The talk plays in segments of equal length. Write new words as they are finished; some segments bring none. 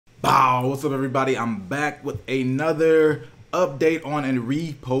Bow, what's up everybody? I'm back with another update on a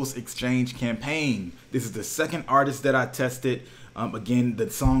repost exchange campaign. This is the second artist that I tested. Again,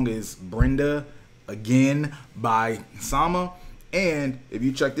 the song is Brenda Again by Sama. And if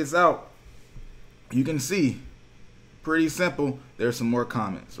you check this out, you can see, pretty simple, there's some more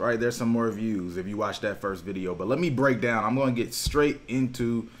comments, right? There's some more views if you watch that first video. But let me break down. I'm going to get straight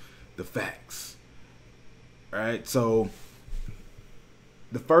into the facts. All right, so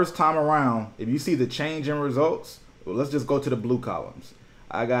the first time around, if you see the change in results, well, let's just go to the blue columns.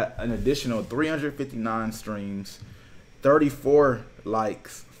 I got an additional 359 streams, 34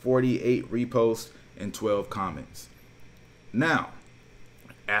 likes, 48 reposts, and 12 comments. Now,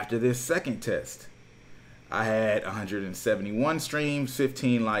 after this second test, I had 171 streams,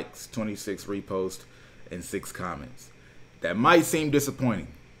 15 likes, 26 reposts, and 6 comments. That might seem disappointing.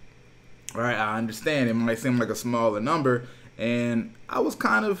 All right, I understand it might seem like a smaller number, and I was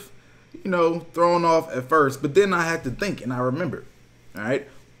kind of, thrown off at first, but then I had to think, and I remembered. All right,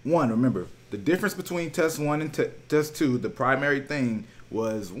 remember, the difference between test 1 and test 2, the primary thing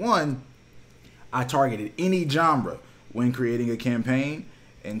was, 1, I targeted any genre when creating a campaign,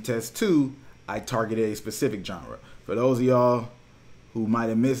 and test 2, I targeted a specific genre. For those of y'all who might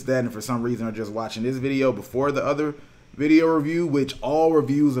have missed that and for some reason are just watching this video before the other video review, which all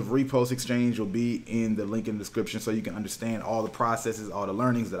reviews of Repost Exchange will be in the link in the description, so you can understand all the processes, all the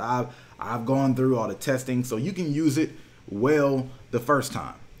learnings that I've gone through, all the testing, so you can use it well the first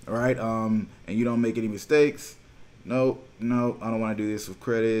time. All right, and you don't make any mistakes. No, I don't want to do this with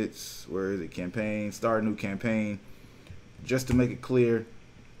credits. Where is it? Campaign, start a new campaign. Just to make it clear,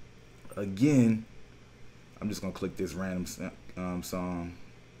 again, I'm just gonna click this random song.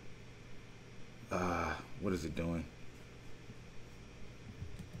 What is it doing?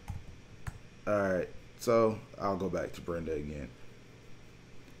 Alright, so I'll go back to Brenda again.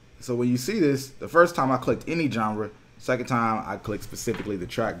 So when you see this, the first time I clicked any genre, second time I clicked specifically the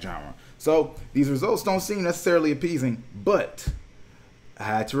track genre. So these results don't seem necessarily appeasing, but I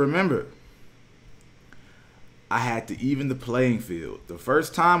had to remember, I had to even the playing field. The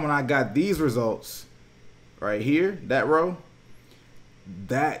first time when I got these results right here, that row,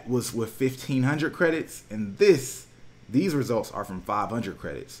 that was with 1,500 credits, and these results are from 500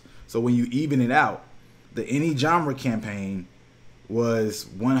 credits. So when you even it out, the any genre campaign was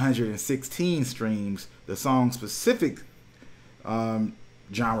 116 streams. The song specific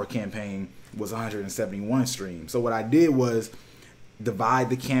genre campaign was 171 streams. So what I did was divide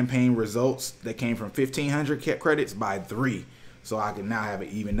the campaign results that came from 1,500 credits by 3. So I can now have it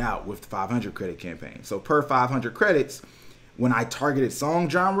even out with the 500 credit campaign. So per 500 credits, when I targeted song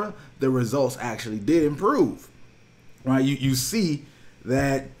genre, the results actually did improve. Right? You see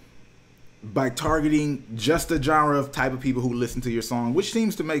that by targeting just the genre of type of people who listen to your song, which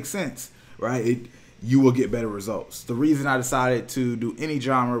seems to make sense, right? You will get better results. The reason I decided to do any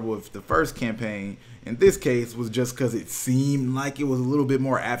genre with the first campaign in this case was just because it seemed like it was a little bit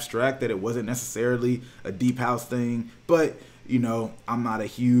more abstract, that it wasn't necessarily a deep house thing. But, I'm not a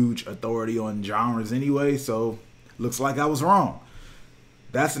huge authority on genres anyway, so looks like I was wrong.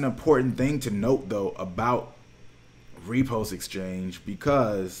 That's an important thing to note, though, about Repost Exchange,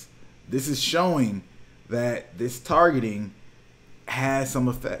 because this is showing that this targeting has some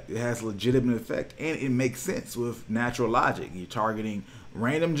effect. It has legitimate effect, and it makes sense with natural logic. You're targeting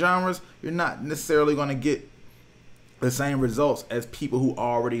random genres, you're not necessarily going to get the same results as people who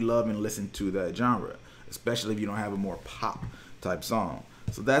already love and listen to that genre, especially if you don't have a more pop type song.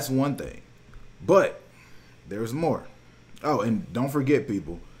 So that's one thing. But there's more. Oh, and don't forget,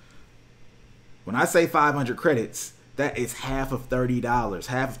 people, when I say 500 credits, that is half of $30,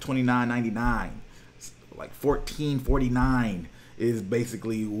 half of $29.99. Like $14.49 is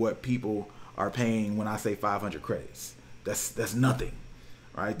basically what people are paying when I say 500 credits. That's nothing,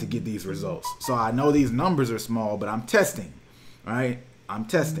 right, to get these results. So I know these numbers are small, but I'm testing, right? I'm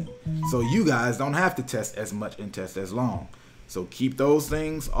testing. So you guys don't have to test as much and test as long. So keep those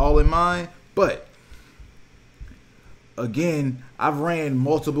things all in mind. But again, I've ran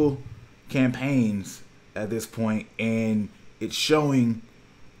multiple campaigns at this point, and it's showing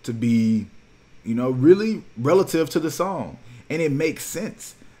to be, really relative to the song. And it makes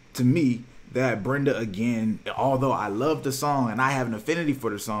sense to me that Brenda Again, although I love the song and I have an affinity for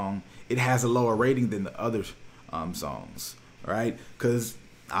the song, it has a lower rating than the other songs, right? Because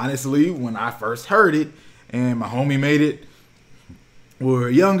honestly, when I first heard it and my homie made it, when we were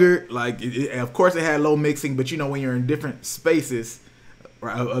younger, of course it had low mixing, but when you're in different spaces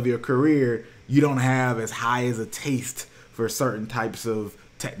of your career, you don't have as high as a taste for certain types of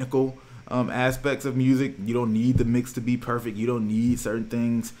technical aspects of music. You don't need the mix to be perfect. You don't need certain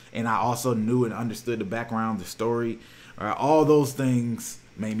things. And I also knew and understood the background, the story. All those things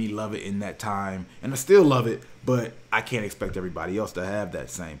made me love it in that time. And I still love it, but I can't expect everybody else to have that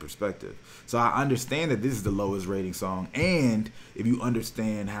same perspective. So I understand that this is the lowest rating song. And if you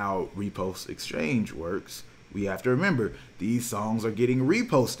understand how Repost Exchange works, we have to remember these songs are getting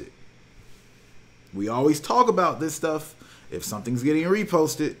reposted. We always talk about this stuff. If something's getting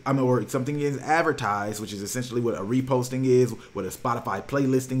reposted, or something is advertised, which is essentially what a reposting is, what a Spotify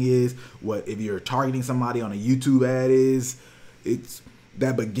playlisting is, what if you're targeting somebody on a YouTube ad is, it's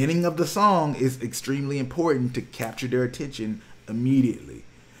that beginning of the song is extremely important to capture their attention immediately.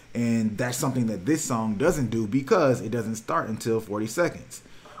 And that's something that this song doesn't do because it doesn't start until 40 seconds,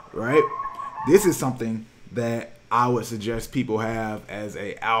 right? This is something that I would suggest people have as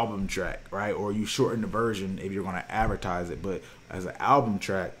a album track, right? Or you shorten the version if you're going to advertise it. But as an album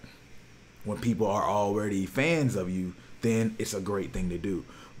track, when people are already fans of you, then it's a great thing to do.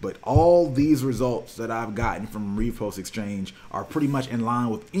 But all these results that I've gotten from Repost Exchange are pretty much in line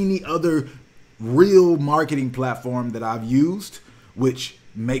with any other real marketing platform that I've used, which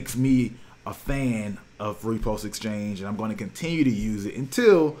makes me a fan of Repost Exchange. And I'm going to continue to use it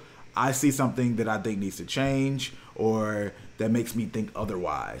until I see something that I think needs to change or that makes me think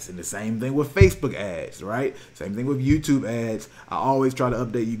otherwise. And the same thing with Facebook ads, right? Same thing with YouTube ads. I always try to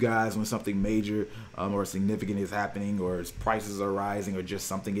update you guys when something major or significant is happening, or its prices are rising, or just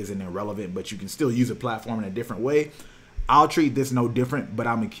something isn't irrelevant, but you can still use a platform in a different way. I'll treat this no different, but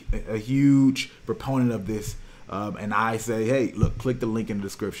I'm a huge proponent of this. And I say, hey, look, click the link in the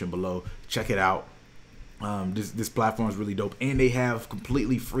description below. Check it out. This platform is really dope, and they have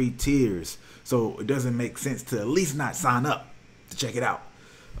completely free tiers, so it doesn't make sense to at least not sign up to check it out,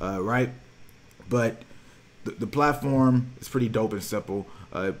 right? But the platform is pretty dope and simple.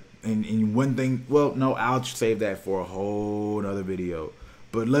 And one thing, well, no, I'll save that for a whole other video.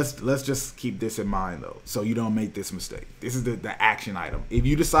 But let's just keep this in mind though, so you don't make this mistake. This is the action item. If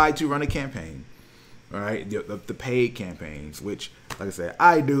you decide to run a campaign, all right, the paid campaigns, which, like I said,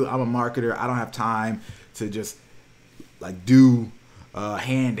 I do. I'm a marketer. I don't have time to just like do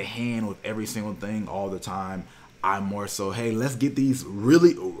hand to hand with every single thing all the time. I'm more so, hey, let's get these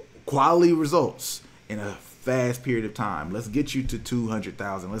really quality results in a fast period of time. Let's get you to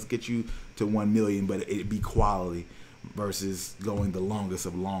 200,000. Let's get you to 1 million, but it be quality versus going the longest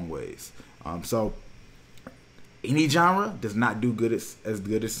of long ways. So any genre does not do good as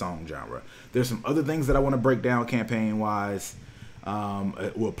good as song genre. There's some other things that I want to break down campaign wise,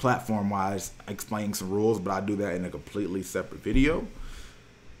 well, platform wise, explaining some rules, but I'll do that in a completely separate video.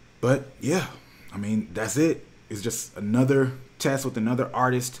 But yeah, I mean, that's it. It's just another test with another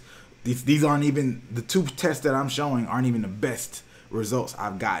artist. These aren't even, the two tests that I'm showing aren't even the best results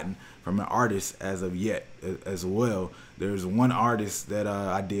I've gotten from an artist as of yet as well. There's one artist that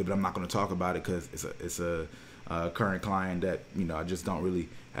I did, but I'm not going to talk about it because it's a current client that, you know, I just don't really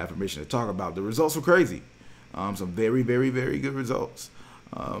have permission to talk about. The results were crazy. Some very, very, very good results.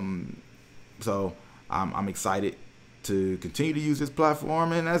 So I'm excited to continue to use this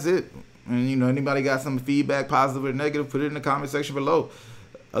platform, and that's it. And, you know, anybody got some feedback, positive or negative, put it in the comment section below.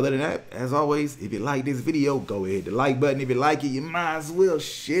 Other than that, as always, if you like this video, go ahead, hit the like button. If you like it, you might as well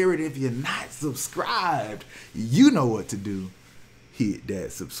share it. If you're not subscribed, you know what to do. Hit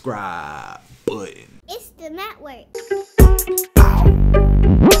that subscribe button. It's the network.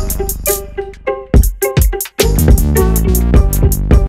 Ow.